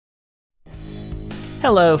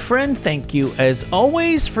Hello, friend. Thank you, as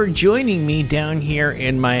always, for joining me down here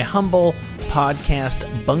in my humble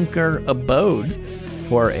podcast bunker abode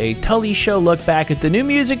for a Tully Show look back at the new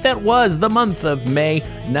music that was the month of May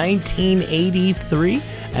 1983.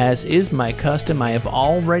 As is my custom, I have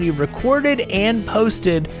already recorded and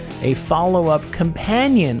posted a follow-up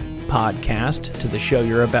companion podcast to the show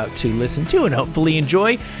you're about to listen to and hopefully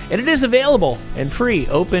enjoy, and it is available and free,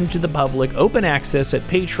 open to the public, open access at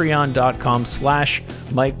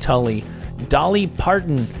patreon.com/Mike Tully. Dolly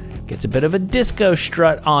Parton gets a bit of a disco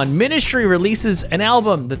strut on. Ministry releases an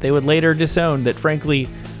album that they would later disown that, frankly,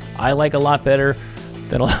 I like a lot better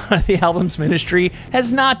than a lot of the albums Ministry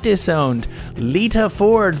has not disowned. Lita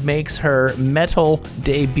Ford makes her metal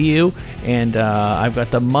debut, and I've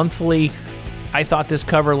got the monthly I thought this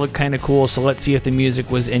cover looked kind of cool, so let's see if the music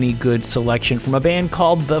was any good selection from a band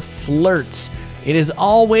called The Flirts. It is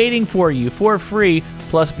all waiting for you for free.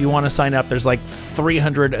 Plus, if you want to sign up, there's like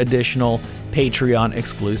 300 additional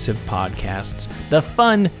Patreon-exclusive podcasts. The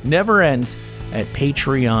fun never ends at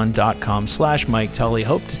patreon.com/Mike Tully.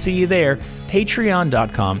 Hope to see you there.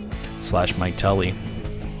 Patreon.com/Mike Tully.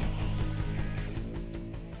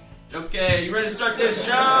 Okay, you ready to start this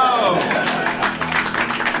show?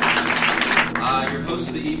 Your host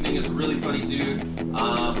of the evening is a really funny dude.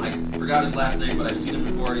 I forgot his last name, but I've seen him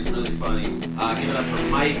before, and he's really funny. Give it up for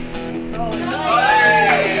Mike.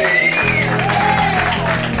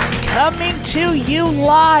 Coming to you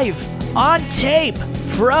live on tape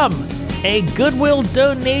from a Goodwill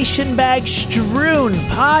donation bag strewn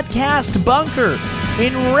podcast bunker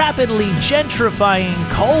in rapidly gentrifying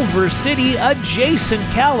Culver City adjacent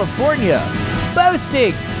California,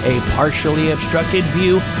 boasting a partially obstructed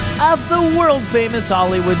view of the world-famous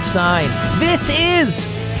Hollywood sign. This is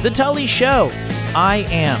The Tully Show. I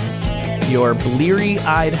am your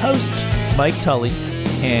bleary-eyed host, Mike Tully,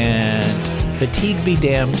 and fatigue be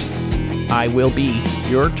damned, I will be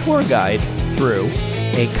your tour guide through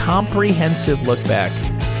a comprehensive look back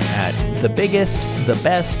at the biggest, the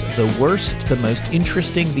best, the worst, the most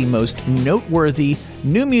interesting, the most noteworthy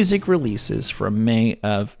new music releases from May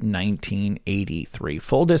of 1983.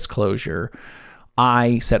 Full disclosure,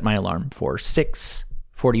 I set my alarm for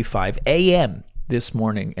 6:45 a.m. this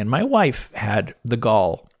morning, and my wife had the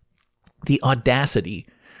gall, the audacity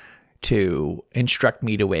to instruct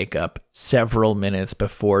me to wake up several minutes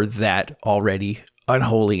before that already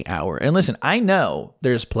unholy hour. And listen, I know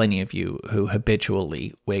there's plenty of you who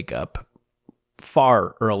habitually wake up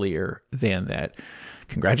far earlier than that.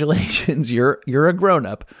 Congratulations, you're a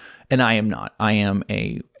grown-up, and I am not. I am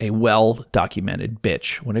a well-documented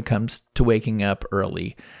bitch when it comes to waking up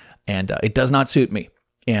early, and it does not suit me.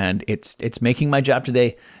 And it's making my job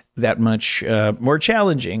today that much more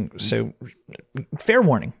challenging. So fair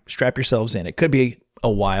warning, strap yourselves in. It could be a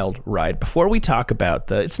wild ride. Before we talk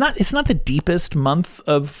about it's not the deepest month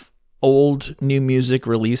of old new music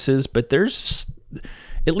releases, but there's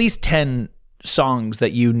at least 10 songs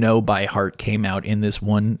that you know by heart came out in this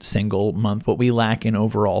one single month. What we lack in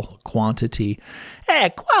overall quantity.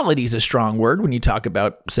 Quality is a strong word when you talk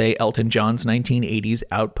about, say, Elton John's 1980s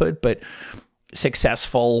output, but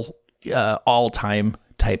successful all-time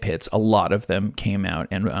type hits, a lot of them came out.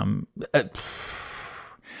 And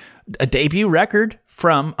a debut record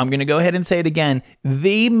from, I'm going to go ahead and say it again,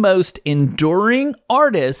 the most enduring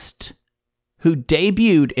artist who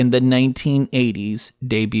debuted in the 1980s,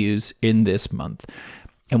 debuts in this month.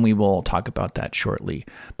 And we will talk about that shortly.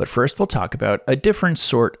 But first, we'll talk about a different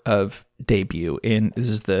sort of debut. This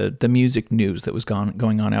is the music news that was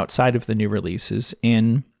going on outside of the new releases.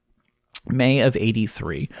 In May of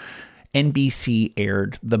 83, NBC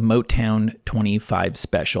aired the Motown 25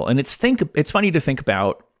 special. And it's funny to think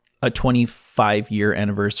about a 25-year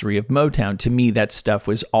anniversary of Motown. To me, that stuff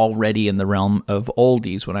was already in the realm of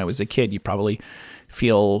oldies when I was a kid. You probably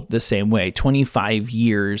feel the same way. 25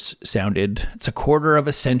 years it's a quarter of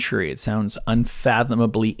a century. It sounds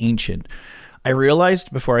unfathomably ancient. I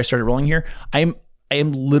realized before I started rolling here, I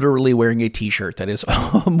am literally wearing a t-shirt that is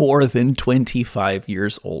more than 25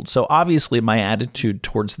 years old. So obviously my attitude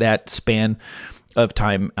towards that span of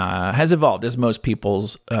time has evolved, as most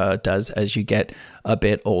people's does as you get a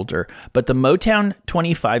bit older. But the Motown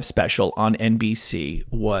 25 special on NBC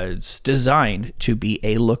was designed to be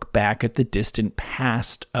a look back at the distant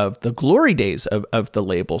past of the glory days of the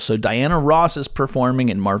label. So Diana Ross is performing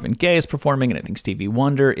and Marvin Gaye is performing, and I think Stevie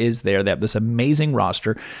Wonder is there. They have this amazing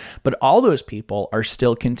roster, but all those people are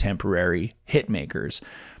still contemporary hit makers.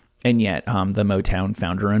 And yet, the Motown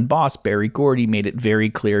founder and boss, Berry Gordy, made it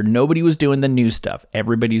very clear nobody was doing the new stuff.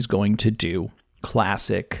 Everybody's going to do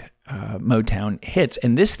classic Motown hits.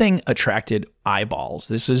 And this thing attracted eyeballs.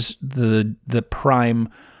 This is the prime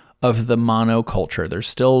of the monoculture.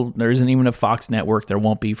 There isn't even a Fox network. There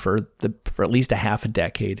won't be for at least a half a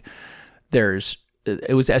decade.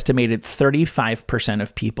 It was estimated 35%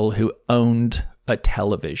 of people who owned a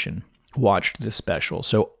television watched this special.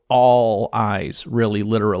 So all eyes, really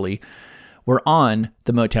literally, were on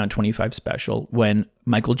the Motown 25 special when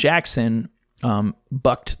Michael Jackson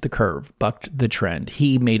bucked the curve, bucked the trend.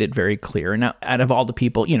 He made it very clear. And now, out of all the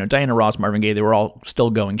people, Diana Ross, Marvin Gaye, they were all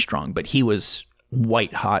still going strong, but he was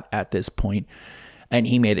white hot at this point, and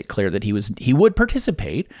he made it clear that he would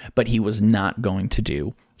participate, but he was not going to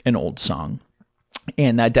do an old song.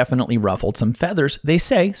 And that definitely ruffled some feathers, they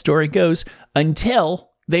say, story goes,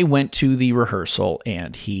 until they went to the rehearsal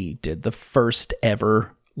and he did the first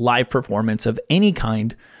ever live performance of any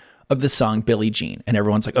kind of the song Billie Jean. And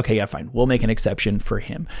everyone's like, okay, yeah, fine, we'll make an exception for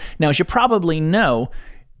him. Now, as you probably know,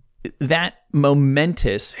 that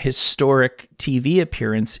momentous, historic TV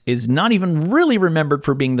appearance is not even really remembered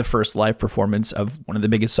for being the first live performance of one of the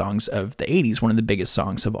biggest songs of the 80s, one of the biggest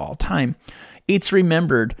songs of all time. It's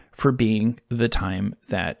remembered for being the time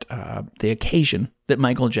that, the occasion that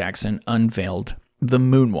Michael Jackson unveiled the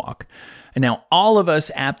moonwalk. And now all of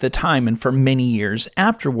us at the time and for many years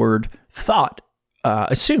afterward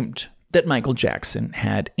assumed that Michael Jackson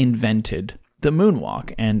had invented the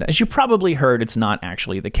moonwalk. And as you probably heard, it's not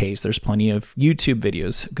actually the case. There's plenty of YouTube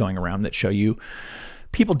videos going around that show you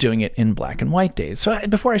people doing it in black and white days. So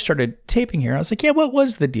before I started taping here, I was like, yeah, what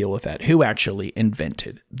was the deal with that? Who actually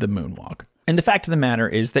invented the moonwalk? And the fact of the matter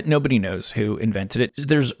is that nobody knows who invented it.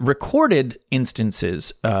 There's recorded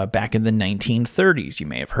instances back in the 1930s. You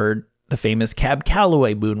may have heard the famous Cab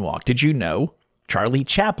Calloway moonwalk. Did you know Charlie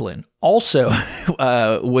Chaplin also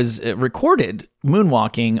was recorded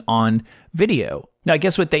moonwalking on video? Now, I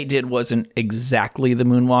guess what they did wasn't exactly the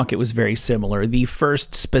moonwalk. It was very similar. The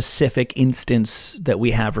first specific instance that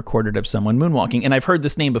we have recorded of someone moonwalking, and I've heard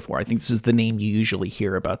this name before. I think this is the name you usually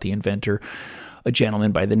hear about the inventor. A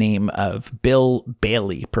gentleman by the name of Bill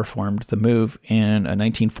Bailey performed the move in a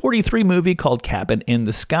 1943 movie called Cabin in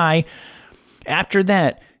the Sky. After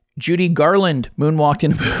that, Judy Garland moonwalked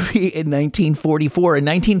in a movie in 1944. In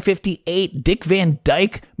 1958, Dick Van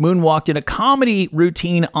Dyke moonwalked in a comedy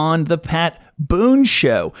routine on The Pat Boone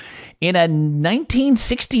Show. In a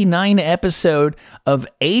 1969 episode of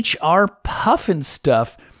H.R.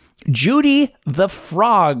 Pufnstuf, Judy the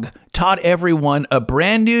Frog taught everyone a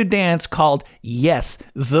brand new dance called, yes,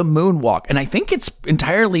 the moonwalk. And I think it's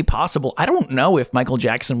entirely possible. I don't know if Michael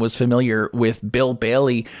Jackson was familiar with Bill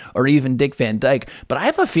Bailey or even Dick Van Dyke, but I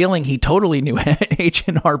have a feeling he totally knew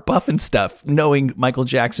H.R. Pufnstuf, knowing Michael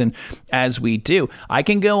Jackson as we do. I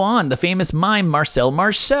can go on. The famous mime Marcel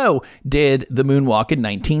Marceau did the moonwalk in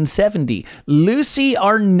 1970. Lucy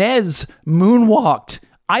Arnaz moonwalked.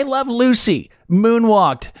 I Love Lucy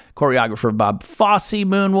moonwalked. Choreographer Bob Fosse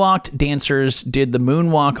moonwalked. Dancers did the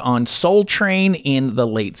moonwalk on Soul Train in the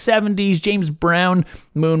late 70s. James Brown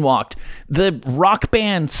moonwalked. The rock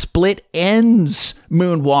band Split Enz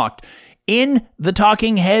moonwalked. In the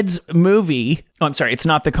Talking Heads movie, it's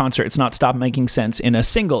not the concert, it's not Stop Making Sense, in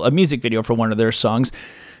a music video for one of their songs,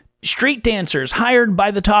 street dancers hired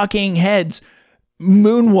by the Talking Heads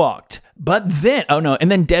moonwalked. But then,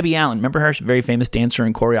 and then Debbie Allen, remember her? She's a very famous dancer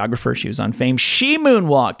and choreographer. She was on Fame. She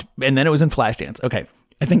moonwalked, and then it was in Flashdance. Okay,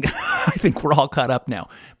 I think we're all caught up now.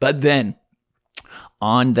 But then,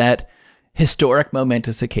 on that historic,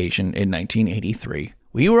 momentous occasion in 1983,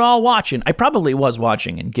 we were all watching. I probably was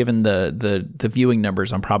watching, and given the viewing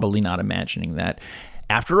numbers, I'm probably not imagining that.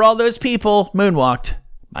 After all those people moonwalked,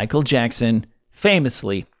 Michael Jackson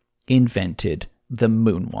famously invented the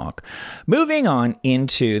moonwalk. Moving on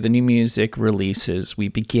into the new music releases, we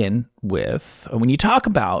begin with, when you talk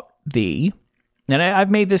about and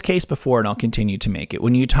I've made this case before and I'll continue to make it,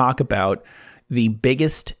 when you talk about the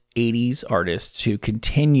biggest 80s artists who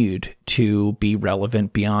continued to be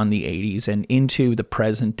relevant beyond the 80s and into the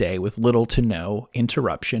present day with little to no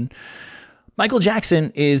interruption, Michael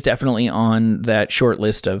Jackson is definitely on that short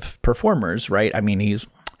list of performers, right? I mean, his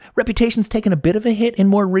reputation's taken a bit of a hit in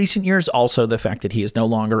more recent years. Also, the fact that he is no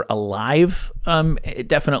longer alive, it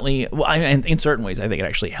definitely, in certain ways, I think it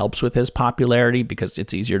actually helps with his popularity because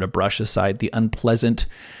it's easier to brush aside the unpleasant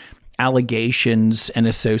allegations and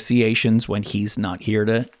associations when he's not here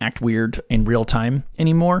to act weird in real time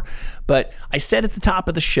anymore. But I said at the top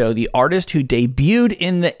of the show, the artist who debuted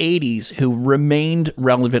in the 80s, who remained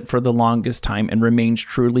relevant for the longest time and remains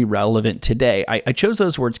truly relevant today. I chose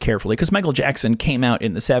those words carefully because Michael Jackson came out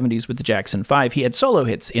in the 70s with the Jackson 5. He had solo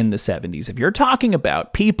hits in the 70s. If you're talking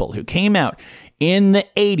about people who came out in the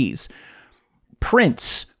 80s,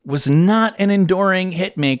 Prince was not an enduring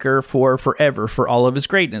hit maker for forever, for all of his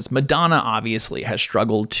greatness. Madonna obviously has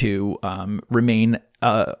struggled to remain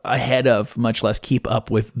ahead of, much less keep up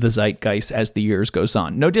with the zeitgeist as the years goes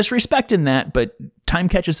on. No disrespect in that, but time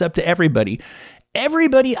catches up to everybody.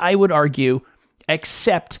 Everybody, I would argue,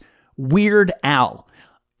 except Weird Al.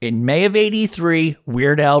 In May of '83,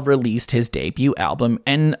 Weird Al released his debut album,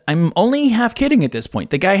 and I'm only half kidding at this point.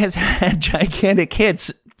 The guy has had gigantic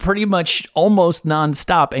hits pretty much almost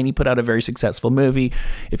nonstop, and he put out a very successful movie.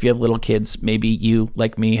 If you have little kids, maybe you,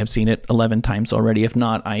 like me, have seen it 11 times already. If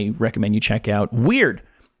not, I recommend you check out Weird,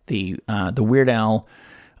 the Weird Al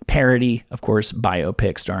parody, of course,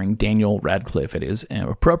 biopic starring Daniel Radcliffe. It is,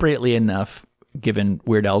 appropriately enough, given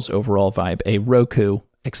Weird Al's overall vibe, a Roku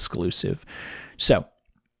exclusive. So,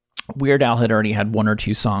 Weird Al had already had one or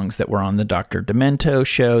two songs that were on the Dr. Demento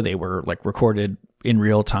show. They were like recorded in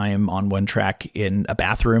real time on one track in a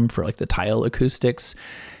bathroom for like the tile acoustics.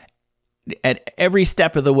 At every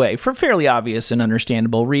step of the way, for fairly obvious and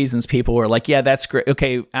understandable reasons, people were like, yeah, that's great.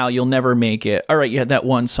 Okay, Al, you'll never make it. All right, you had that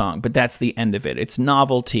one song, but that's the end of it. It's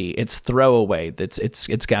novelty. It's throwaway.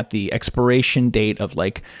 It's got the expiration date of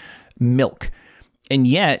like milk. And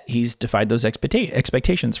yet he's defied those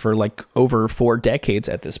expectations for like over 4 decades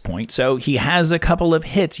at this point. So he has a couple of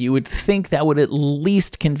hits. You would think that would at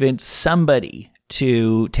least convince somebody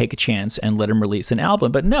to take a chance and let him release an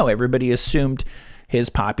album. But no, everybody assumed his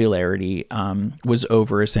popularity was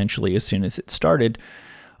over essentially as soon as it started.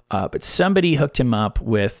 But somebody hooked him up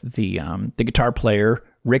with the guitar player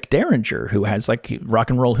Rick Derringer, who has like Rock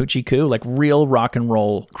and Roll Hoochie Coo, like real rock and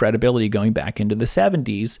roll credibility going back into the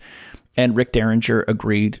 70s. And Rick Derringer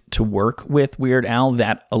agreed to work with Weird Al.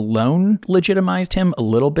 That alone legitimized him a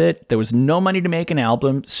little bit. There was no money to make an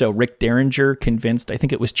album, so Rick Derringer convinced, I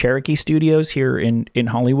think it was Cherokee Studios here in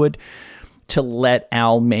Hollywood, to let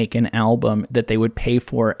Al make an album that they would pay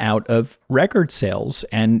for out of record sales.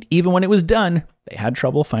 And even when it was done, they had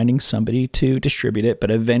trouble finding somebody to distribute it,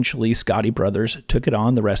 but eventually Scotti Brothers took it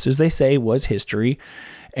on. The rest, as they say, was history.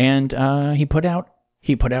 And he put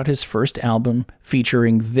out his first album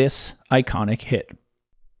featuring this iconic hit.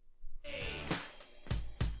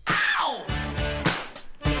 Ow!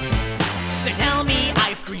 They tell me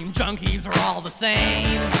ice cream junkies are all the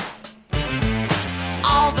same.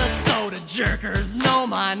 All the soda jerkers know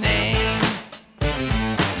my name.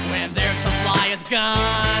 When their supply is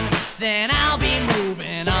gone, then I'll be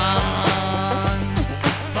moving on.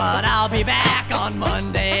 But I'll be back on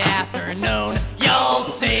Monday afternoon. You'll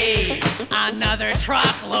see another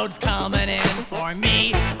truckload's coming in for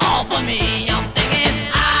me, all for me. I'm singing,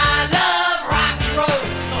 I love Rocky Road.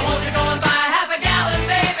 So won't you go and buy half a gallon,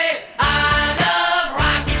 baby? I love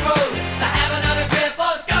Rocky Road. To have another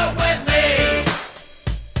triple scope with me.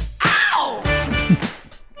 Ow!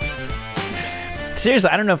 Seriously,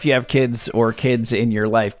 I don't know if you have kids or kids in your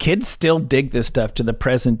life. Kids still dig this stuff to the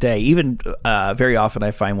present day. Even very often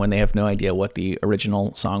I find when they have no idea what the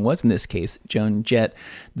original song was, in this case, Joan Jett,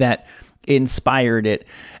 that inspired it.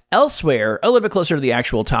 Elsewhere, a little bit closer to the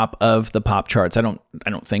actual top of the pop charts. I don't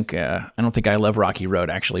think I Love Rocky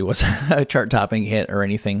Road actually was a chart-topping hit or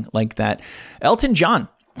anything like that. Elton John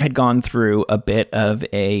had gone through a bit of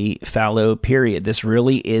a fallow period. This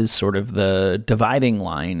really is sort of the dividing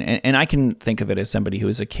line. And I can think of it as somebody who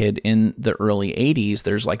was a kid in the early 80s.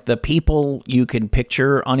 There's like the people you can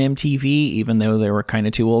picture on MTV, even though they were kind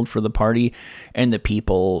of too old for the party, and the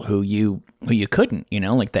people who you couldn't,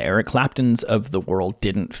 like the Eric Claptons of the world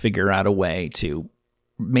didn't figure out a way to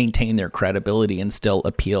maintain their credibility and still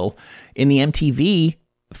appeal in the MTV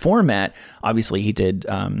format. Obviously he did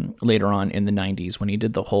later on in the 90s when he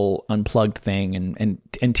did the whole Unplugged thing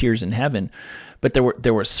and Tears in Heaven. But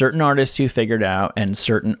there were certain artists who figured out and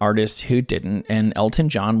certain artists who didn't, and Elton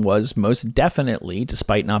John was most definitely,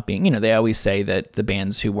 despite not being, they always say that the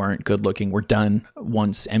bands who weren't good looking were done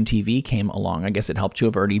once MTV came along. I guess it helped to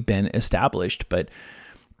have already been established, but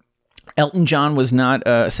Elton John was not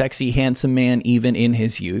a sexy, handsome man even in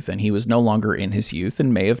his youth, and he was no longer in his youth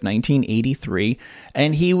in May of 1983,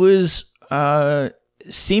 and he was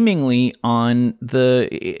seemingly in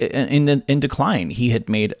decline. He had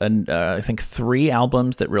made I think 3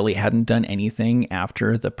 albums that really hadn't done anything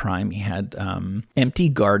after the prime. He had Empty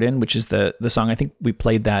Garden, which is the song, I think we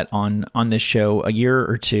played that on this show a year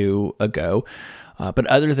or two ago. But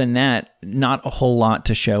other than that, not a whole lot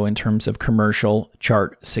to show in terms of commercial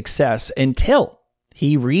chart success until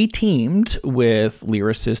he re-teamed with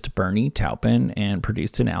lyricist Bernie Taupin and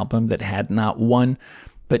produced an album that had not one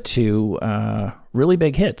but 2 really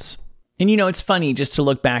big hits. And it's funny just to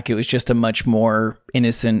look back. It was just a much more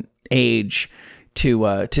innocent age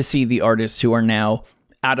to see the artists who are now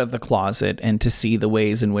out of the closet and to see the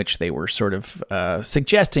ways in which they were sort of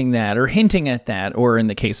suggesting that or hinting at that, or in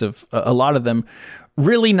the case of a lot of them,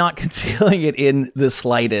 really not concealing it in the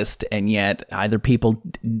slightest, and yet either people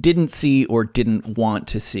didn't see or didn't want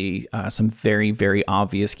to see some very, very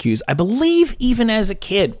obvious cues. I believe even as a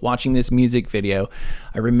kid watching this music video,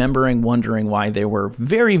 I remember wondering why there were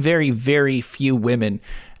very, very, very few women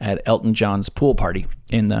at Elton John's pool party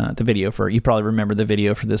in the video for, you probably remember the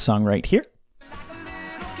video for this song right here.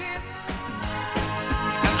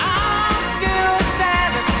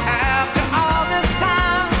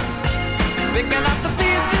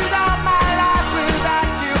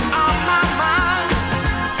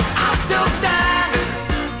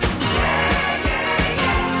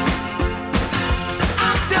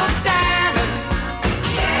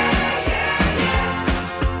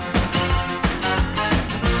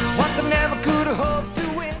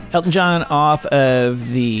 Elton John off of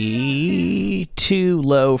the Too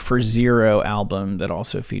Low for Zero album that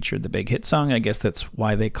also featured the big hit song. I guess that's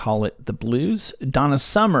why they call it The Blues. Donna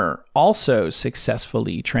Summer also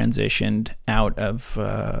successfully transitioned out of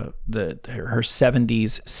her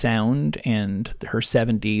 70s sound and her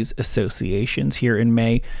 70s associations here in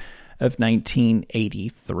May of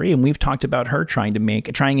 1983. And we've talked about her trying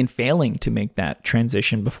and failing to make that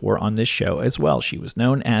transition before on this show as well. She was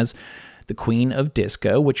known as the Queen of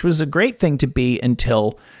Disco, which was a great thing to be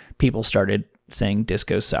until people started saying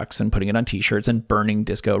disco sucks and putting it on t-shirts and burning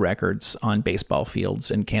disco records on baseball fields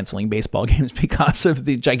and canceling baseball games because of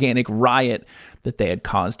the gigantic riot that they had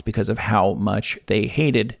caused because of how much they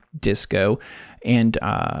hated disco. And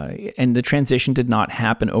the transition did not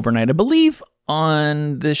happen overnight. I believe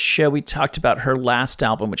on this show we talked about her last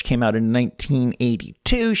album, which came out in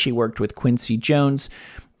 1982. She worked with Quincy Jones.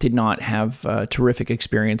 Did not have a terrific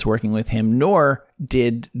experience working with him, nor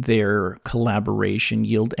did their collaboration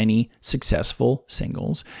yield any successful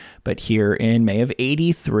singles. But here in May of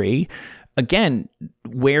 83, again,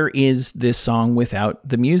 where is this song without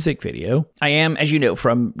the music video? I am, as you know,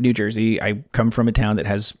 from New Jersey. I come from a town that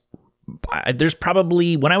has, there's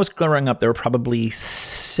probably, when I was growing up, there were probably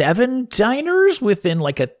 7 diners within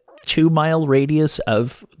like a 2-mile radius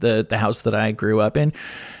of the house that I grew up in.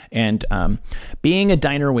 And being a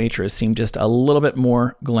diner waitress seemed just a little bit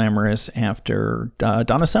more glamorous after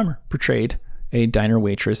Donna Summer portrayed a diner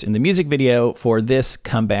waitress in the music video for this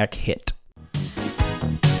comeback hit.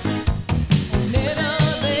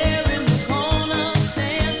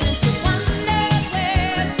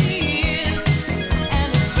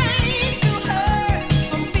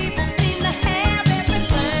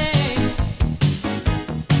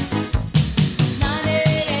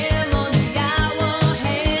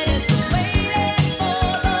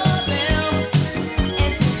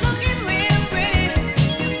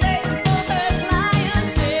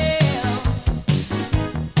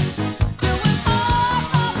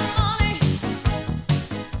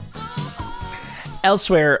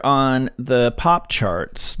 Elsewhere on the pop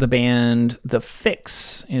charts, the band The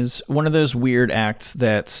Fix is one of those weird acts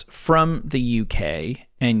that's from the UK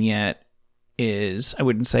and yet is, I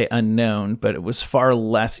wouldn't say unknown, but it was far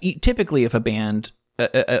less. Typically, if a band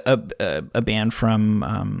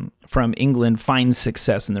from England finds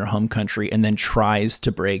success in their home country and then tries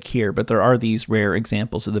to break here, but there are these rare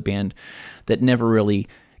examples of the band that never really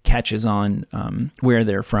catches on where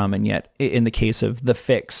they're from, and yet in the case of The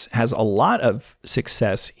Fix has a lot of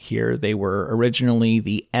success here. They were originally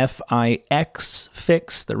the FIX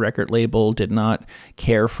Fix. The record label did not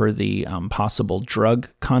care for the possible drug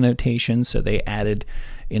connotation, so they added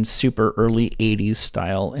in super early 80s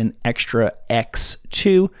style an extra X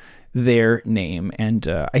to their name, and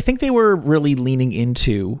I think they were really leaning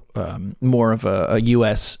into more of a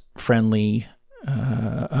US friendly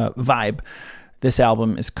vibe. This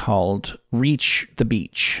album is called Reach the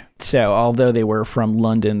Beach. So although they were from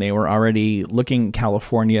London, they were already looking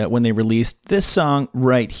California when they released this song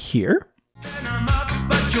right here.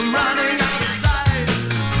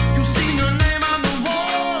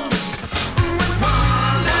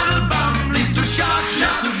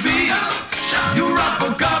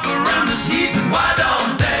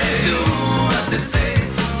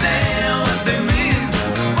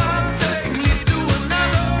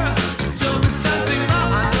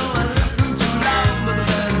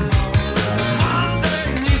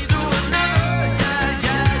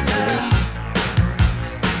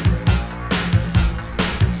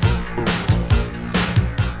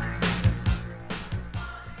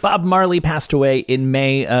 Bob Marley passed away in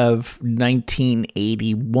May of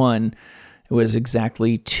 1981. It was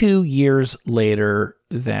exactly 2 years later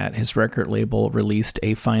that his record label released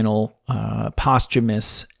a final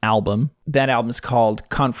posthumous album. That album is called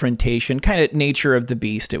Confrontation, kind of nature of the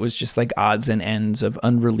beast. It was just like odds and ends of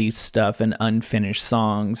unreleased stuff and unfinished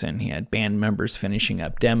songs, and he had band members finishing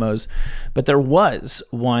up demos. But there was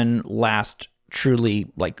one last truly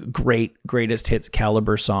like greatest hits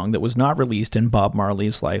caliber song that was not released in Bob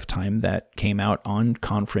Marley's lifetime that came out on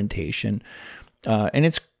Confrontation. And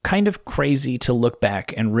it's kind of crazy to look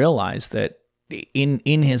back and realize that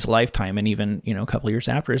in his lifetime, and even, a couple of years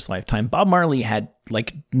after his lifetime, Bob Marley had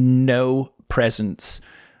like no presence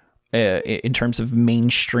in terms of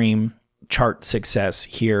mainstream chart success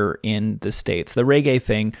here in the States. The reggae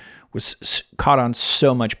thing was caught on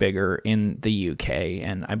so much bigger in the UK,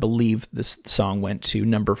 and I believe this song went to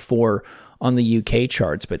number 4 on the UK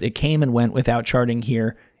charts, but it came and went without charting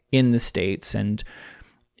here in the States. And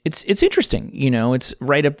it's interesting, it's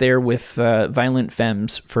right up there with Violent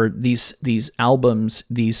Femmes for these albums,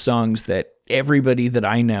 these songs that everybody that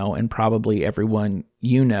I know, and probably everyone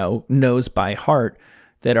knows by heart,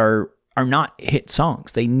 that are not hit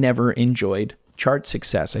songs. They never enjoyed chart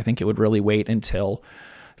success. I think it would really wait until,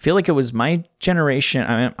 I feel like it was my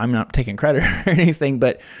generation. I'm not taking credit or anything,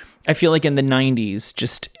 but I feel like in the 90s,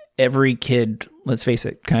 just every kid, let's face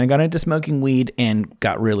it, kind of got into smoking weed and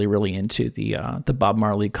got really, really into the Bob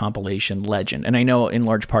Marley compilation Legend. And I know in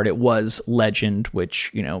large part it was Legend,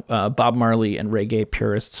 which, Bob Marley and reggae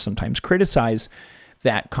purists sometimes criticize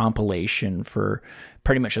that compilation for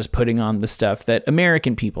pretty much just putting on the stuff that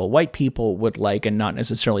American people, white people would like, and not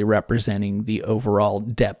necessarily representing the overall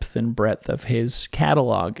depth and breadth of his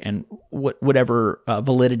catalog and whatever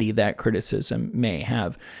validity that criticism may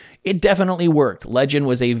have. It definitely worked. Legend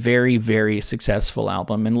was a very, very successful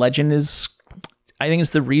album, and Legend is, I think,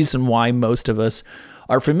 is the reason why most of us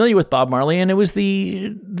are familiar with Bob Marley, and it was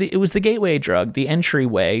the gateway drug, the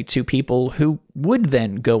entryway to people who would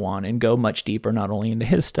then go on and go much deeper, not only into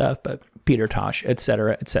his stuff, but Peter Tosh,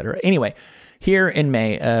 etc., etc. Anyway, here in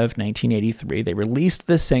May of 1983, they released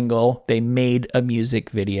the single. They made a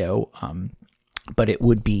music video, but it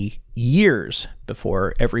would be years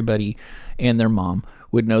before everybody and their mom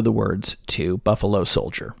would know the words to Buffalo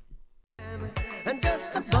Soldier. And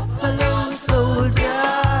just a buffalo soldier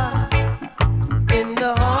in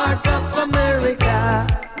the heart of America,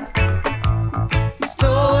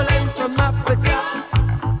 stolen from Africa,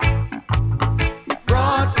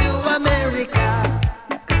 brought to America,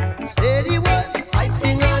 said he was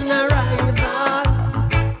fighting on arrival,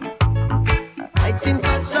 fighting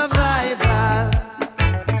for survival,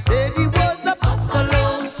 said he was a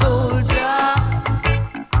buffalo soldier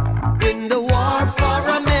in the war for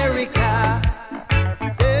America.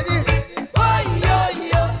 Said it, why, yo,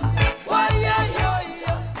 yo, why, yo,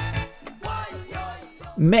 yo, why, yo,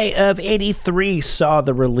 yo. May of 83 saw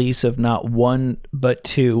the release of not one, but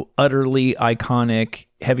 2 utterly iconic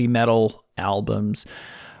heavy metal albums.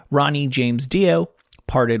 Ronnie James Dio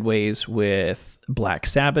parted ways with Black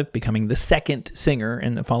Sabbath, becoming the second singer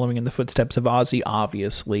and following in the footsteps of Ozzy,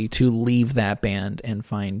 obviously, to leave that band and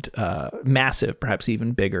find massive, perhaps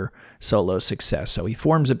even bigger solo success. So he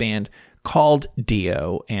forms a band called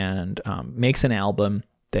Dio and makes an album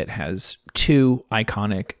that has 2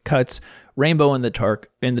 iconic cuts, Rainbow in the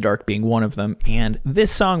Dark being one of them, and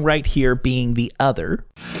this song right here being the other.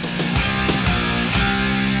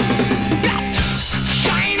 Got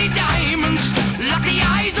shiny diamonds like the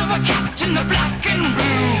eyes of a cat in the black and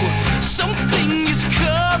blue. Something is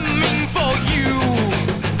coming for you.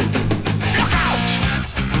 Look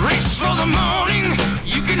out! Race for the morning.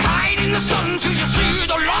 You can hide in the sun till you see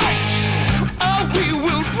the light. Oh, we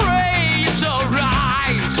will pray it's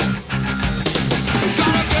alright.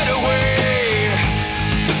 Gotta get away.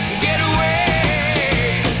 Get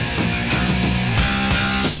away.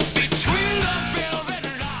 Between the velvet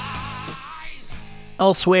lies.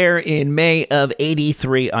 Elsewhere in May of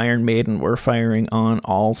 83, Iron Maiden were firing on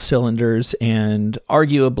all cylinders and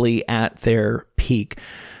arguably at their peak.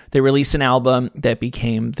 They released an album that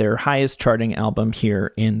became their highest charting album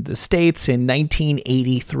here in the States. In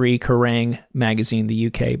 1983, Kerrang! Magazine, the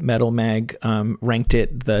UK metal mag, ranked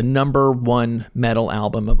it the number 1 metal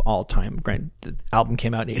album of all time. Granted, the album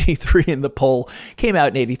came out in 83 and the poll came out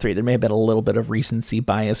in 83. There may have been a little bit of recency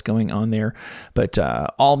bias going on there, but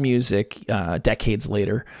AllMusic, decades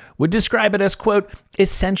later, would describe it as, quote,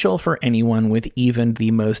 essential for anyone with even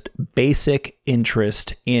the most basic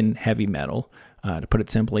interest in heavy metal. To put it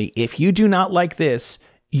simply, if you do not like this,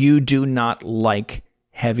 you do not like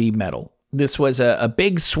heavy metal. This was a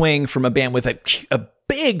big swing from a band with a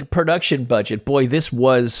big production budget. Boy, this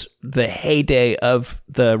was the heyday of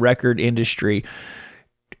the record industry.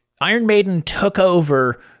 Iron Maiden took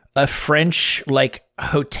over a French,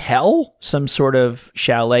 hotel, some sort of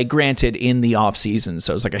chalet, granted in the off season.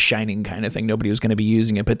 So it was like a Shining kind of thing. Nobody was going to be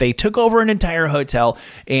using it, but they took over an entire hotel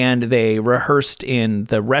and they rehearsed in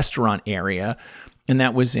the restaurant area. And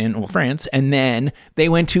that was in France. And then they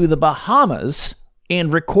went to the Bahamas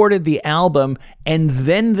and recorded the album. And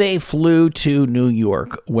then they flew to New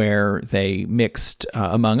York, where they mixed,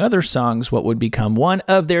 among other songs, what would become one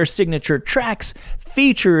of their signature tracks,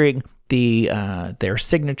 featuring their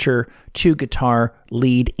signature 2-guitar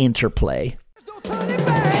lead interplay. There's no turning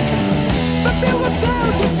back. The field of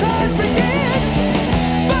sounds when change begins.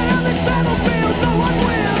 But on this battlefield, no one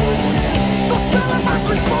wins. The smell of ice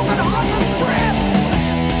cream smoke and a horse's breath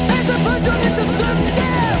as a virgin into sudden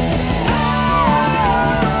death.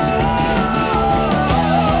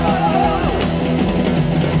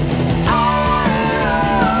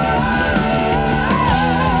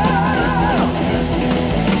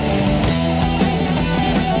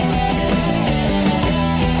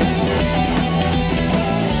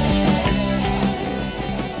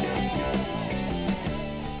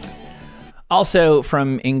 Also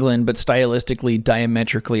from England, but stylistically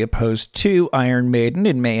diametrically opposed to Iron Maiden,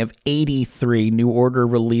 in May of '83, New Order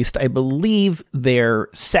released, I believe, their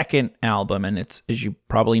second album. And it's, as you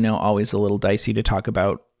probably know, always a little dicey to talk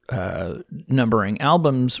about numbering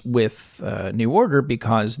albums with New Order,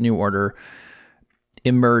 because New Order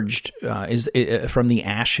emerged from the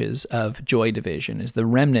ashes of Joy Division, is the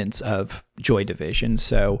remnants of Joy Division.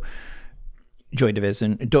 So Joy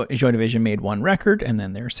Division made one record, and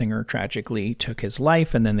then their singer tragically took his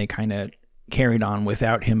life, and then they kind of carried on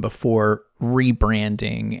without him before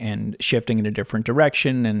rebranding and shifting in a different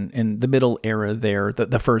direction. And in the middle era there,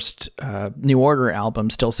 the first New Order album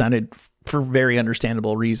still sounded, for very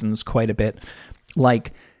understandable reasons, quite a bit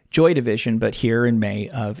like Joy Division. But here in May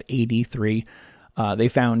of '83, they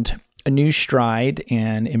found a new stride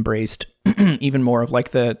and embraced even more of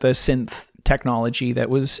like the synth technology that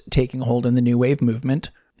was taking hold in the new wave movement.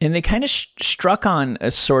 And they kind of struck on a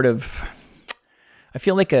sort of, I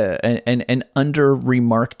feel like an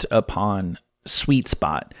under-remarked upon sweet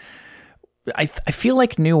spot. I feel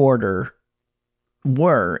like New Order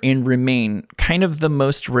were and remain kind of the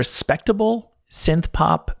most respectable synth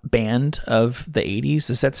pop band of the 80s.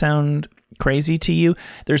 Does that sound crazy to you?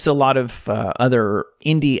 There's a lot of other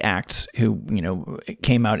indie acts who,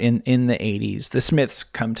 came out in the 80s. The Smiths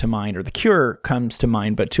come to mind, or The Cure comes to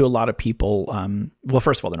mind, but to a lot of people, well,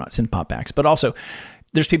 first of all, they're not synth pop acts, but also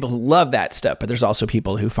there's people who love that stuff, but there's also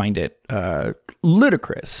people who find it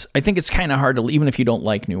ludicrous. I think it's kind of hard to, even if you don't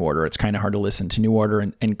like New Order, it's kind of hard to listen to New Order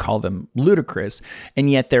and call them ludicrous. And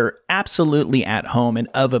yet they're absolutely at home and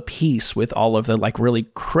of a piece with all of the like really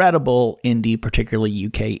credible indie, particularly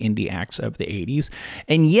UK indie acts of the 80s.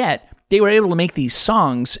 And yet they were able to make these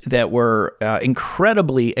songs that were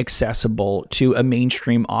incredibly accessible to a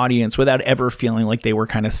mainstream audience without ever feeling like they were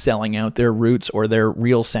kind of selling out their roots or their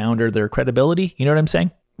real sound or their credibility. You know what I'm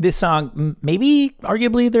saying? This song, maybe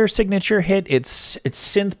arguably their signature hit. It's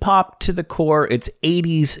synth pop to the core. It's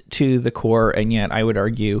 80s to the core. And yet I would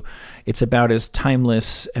argue it's about as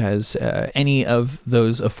timeless as any of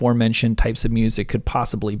those aforementioned types of music could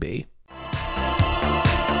possibly be.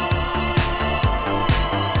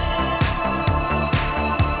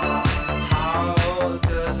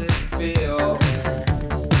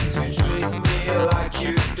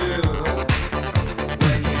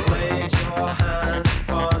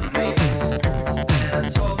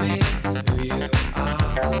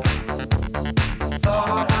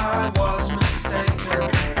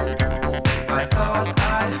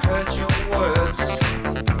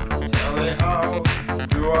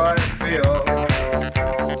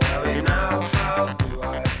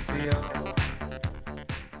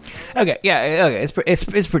 Okay, yeah, okay, it's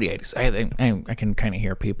pretty 80s. I can kind of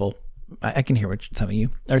hear people. I can hear what some of you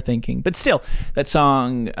are thinking, but still, that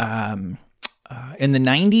song in the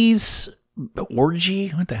 90s, Orgy,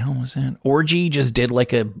 what the hell was that? Orgy just did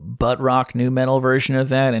like a butt rock new metal version of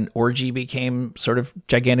that, and Orgy became sort of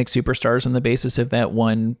gigantic superstars on the basis of that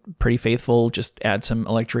one Pretty Faithful, just add some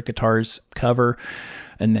electric guitars cover.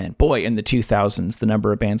 And then, boy, in the 2000s, the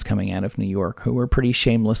number of bands coming out of New York who were pretty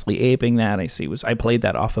shamelessly aping that. I played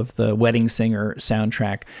that off of the Wedding Singer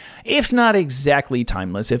soundtrack. If not exactly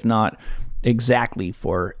timeless, if not exactly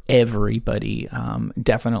for everybody,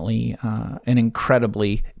 definitely an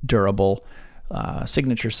incredibly durable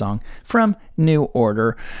signature song from New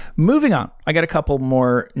Order. Moving on, I got a couple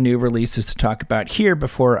more new releases to talk about here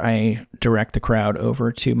before I direct the crowd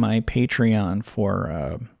over to my Patreon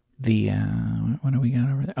for what do we got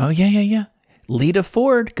over there? Oh, yeah. Lita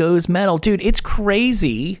Ford goes metal. Dude, it's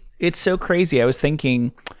crazy. It's so crazy. I was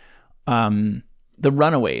thinking, the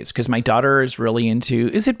Runaways, because my daughter is really into.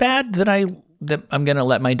 Is it bad that I'm going to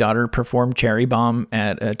let my daughter perform Cherry Bomb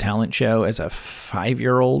at a talent show as a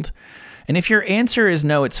 5-year-old? And if your answer is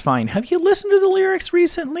no, it's fine. Have you listened to the lyrics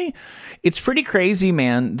recently? It's pretty crazy,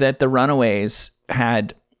 man, that the Runaways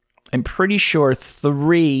had, I'm pretty sure,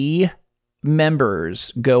 3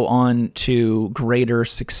 members go on to greater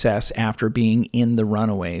success after being in the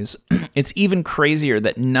Runaways. It's even crazier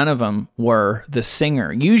that none of them were the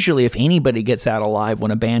singer. Usually, if anybody gets out alive when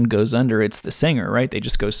a band goes under, it's the singer, right? They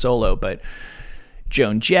just go solo. But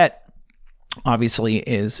Joan Jett obviously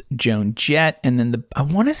is Joan Jett. And then I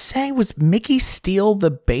want to say, was Mickey Steele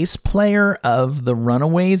the bass player of the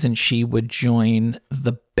Runaways, and she would join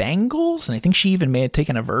the Bangles? And I think she even may have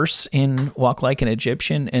taken a verse in Walk Like an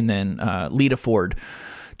Egyptian. And then Lita Ford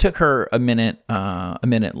took her a minute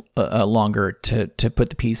longer to put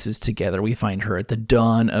the pieces together. We find her at the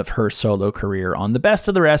dawn of her solo career on The Best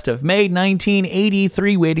of the Rest of May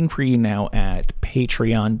 1983, waiting for you now at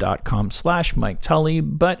patreon.com/Mike Tully.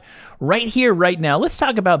 But right here, right now, let's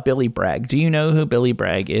talk about Billy Bragg. Do you know who Billy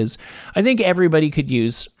Bragg is? I think everybody could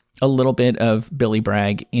use a little bit of Billy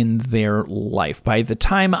Bragg in their life. By the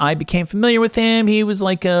time I became familiar with him, he was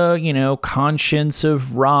like a, Conscience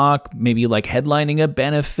of Rock, maybe like headlining a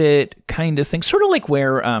benefit kind of thing. Sort of like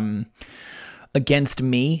where Against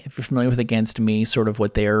Me, if you're familiar with Against Me, sort of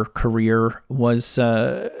what their career was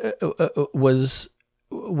like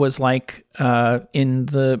in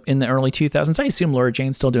the early 2000s. I assume Laura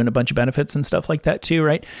Jane's still doing a bunch of benefits and stuff like that too,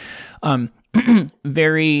 right?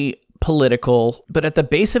 Very political, but at the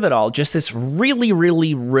base of it all, just this really,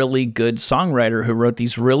 really, really good songwriter who wrote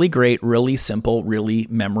these really great, really simple, really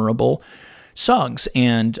memorable songs.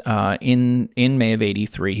 And in May of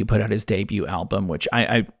 '83, he put out his debut album, which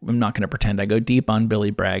I'm not going to pretend I go deep on Billy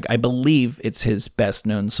Bragg. I believe it's his best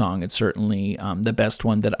known song. It's certainly the best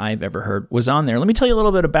one that I've ever heard was on there. Let me tell you a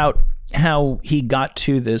little bit about how he got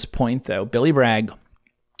to this point, though. Billy Bragg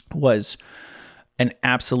was an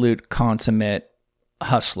absolute consummate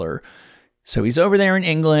hustler. So he's over there in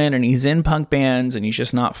England and he's in punk bands and he's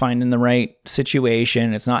just not finding the right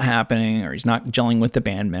situation. It's not happening, or he's not gelling with the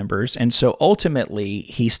band members. And so ultimately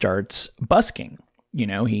he starts busking.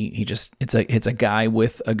 It's a guy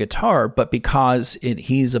with a guitar, but because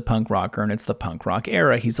he's a punk rocker and it's the punk rock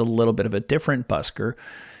era, he's a little bit of a different busker.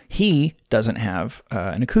 He doesn't have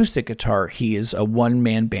an acoustic guitar. He is a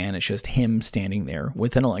one-man band. It's just him standing there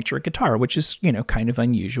with an electric guitar, which is, kind of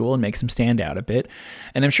unusual and makes him stand out a bit.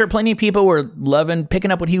 And I'm sure plenty of people were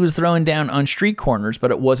picking up what he was throwing down on street corners,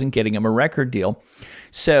 but it wasn't getting him a record deal.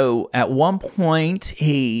 So at one point,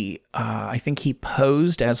 I think he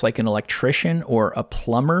posed as like an electrician or a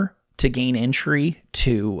plumber to gain entry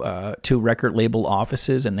to record label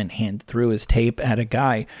offices and then hand through his tape at a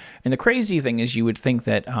guy. And the crazy thing is, you would think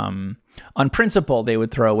that on principle they would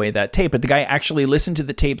throw away that tape, but the guy actually listened to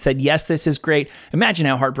the tape, said, yes, this is great. Imagine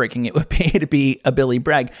how heartbreaking it would be to be a Billy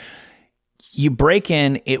Bragg. You break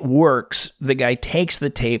in, it works. The guy takes the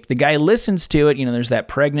tape. The guy listens to it. There's that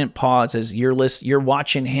pregnant pause as you're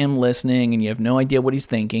watching him listening and you have no idea what he's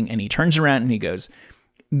thinking. And he turns around and he goes,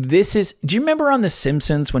 do you remember on The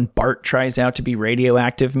Simpsons when Bart tries out to be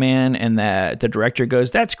Radioactive Man and the director goes,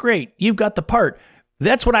 that's great, you've got the part.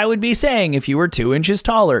 That's what I would be saying if you were 2 inches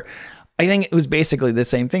taller. I think it was basically the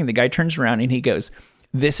same thing. The guy turns around and he goes,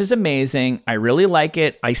 this is amazing. I really like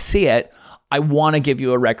it. I see it. I want to give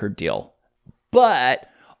you a record deal. But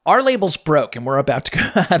our label's broke and we're about to go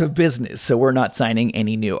out of business, so we're not signing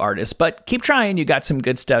any new artists. But keep trying. You got some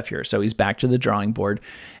good stuff here. So he's back to the drawing board.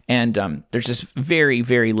 And there's this very,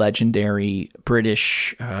 very legendary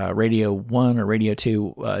British Radio 1 or Radio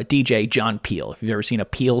 2 DJ, John Peel. If you've ever seen a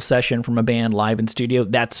Peel session from a band live in studio,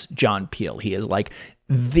 that's John Peel. He is like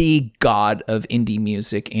the god of indie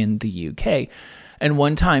music in the UK. And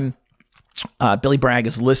one time, Billy Bragg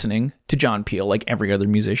is listening to John Peel like every other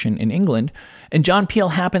musician in England, and John Peel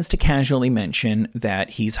happens to casually mention that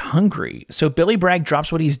he's hungry. So Billy Bragg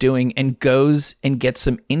drops what he's doing and goes and gets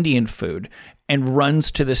some Indian food and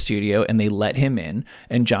runs to the studio, and they let him in,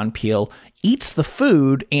 and John Peel eats the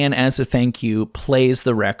food and, as a thank you, plays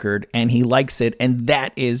the record, and he likes it, and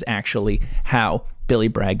that is actually how Billy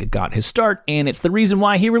Bragg got his start, and it's the reason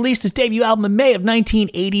why he released his debut album in May of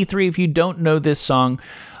 1983. If you don't know this song,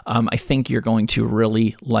 I think you're going to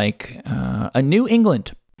really like A New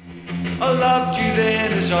England. I loved you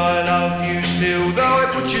then as I love you still. Though I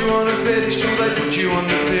put you on a pedestal, they put you on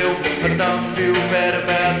the pill. I don't feel bad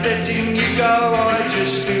about letting you go, I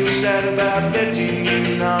just feel sad about letting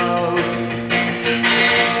you know.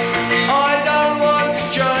 I don't want to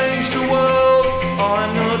change the world,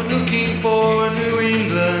 I'm not looking for a New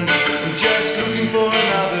England, I'm just looking for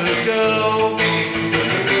another girl.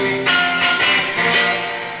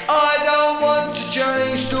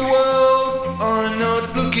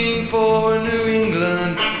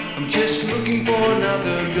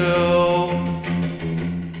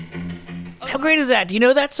 great is that? Do you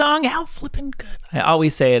know that song? How flippin' good. I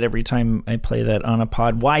always say it every time I play that on a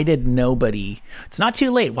pod. Why did nobody, it's not too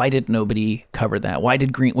late, why did nobody cover that? Why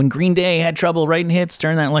did when Green Day had trouble writing hits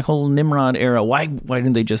during that like whole Nimrod era, why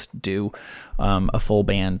didn't they just do a full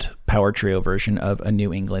band power trio version of A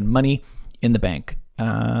New England? Money in the Bank.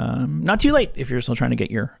 Not too late if you're still trying to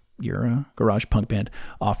get your garage punk band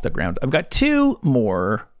off the ground. I've got 2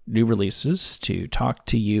 more new releases to talk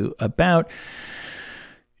to you about.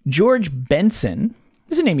 George Benson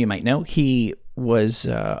is a name you might know. He was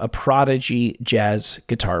a prodigy jazz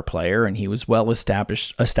guitar player, and he was well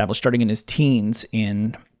established starting in his teens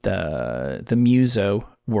in the muso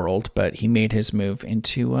world, but he made his move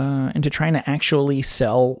into trying to actually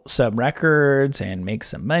sell some records and make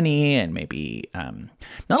some money, and maybe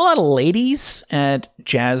not a lot of ladies at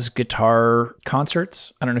jazz guitar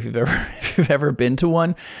concerts. I don't know if you've ever been to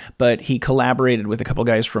one, but he collaborated with a couple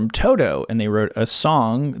guys from Toto, and they wrote a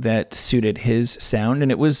song that suited his sound,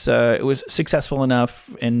 and it was successful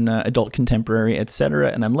enough in adult contemporary,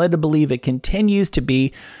 etc. And I'm led to believe it continues to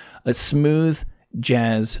be a smooth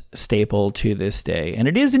jazz staple to this day. And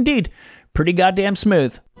it is indeed pretty goddamn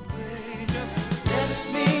smooth.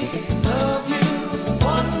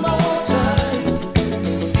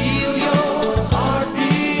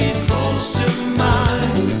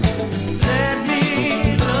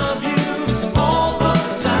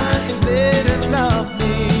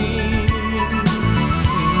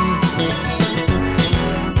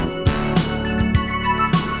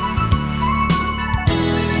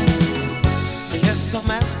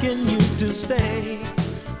 Stay,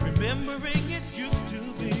 remembering it used to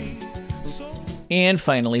be so. And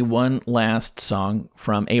finally, one last song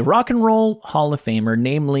from a rock and roll Hall of Famer,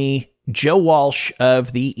 namely Joe Walsh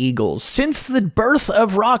of the Eagles. Since the birth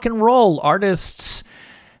of rock and roll, artists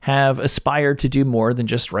have aspired to do more than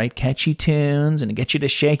just write catchy tunes and get you to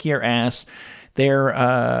shake your ass.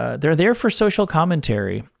 They're there for social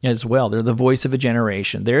commentary as well. They're the voice of a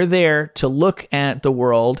generation. They're there to look at the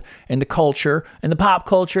world and the culture and the pop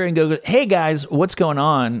culture and go, "Hey guys, what's going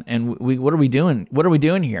on? And what are we doing? What are we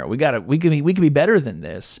doing here? We could be better than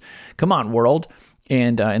this. Come on, world."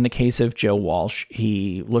 And in the case of Joe Walsh,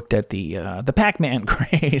 he looked at the Pac-Man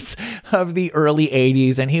craze of the early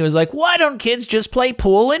 80s, and he was like, why don't kids just play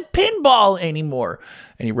pool and pinball anymore?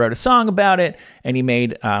 And he wrote a song about it, and he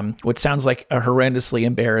made what sounds like a horrendously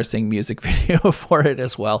embarrassing music video for it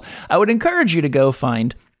as well. I would encourage you to go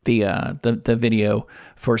find the video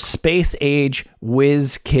for Space Age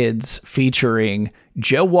Whiz Kids featuring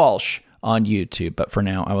Joe Walsh on YouTube. But for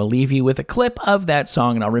now, I will leave you with a clip of that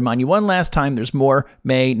song, and I'll remind you one last time, there's more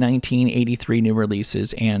May 1983 new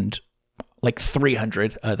releases and like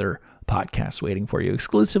 300 other podcasts waiting for you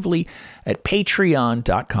exclusively at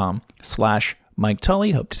patreon.com/Mike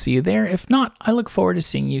Tully. Hope to see you there. If not, I look forward to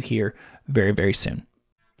seeing you here very, very soon.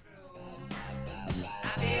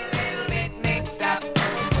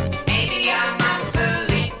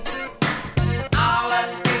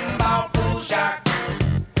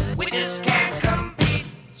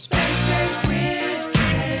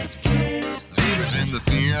 The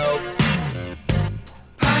field.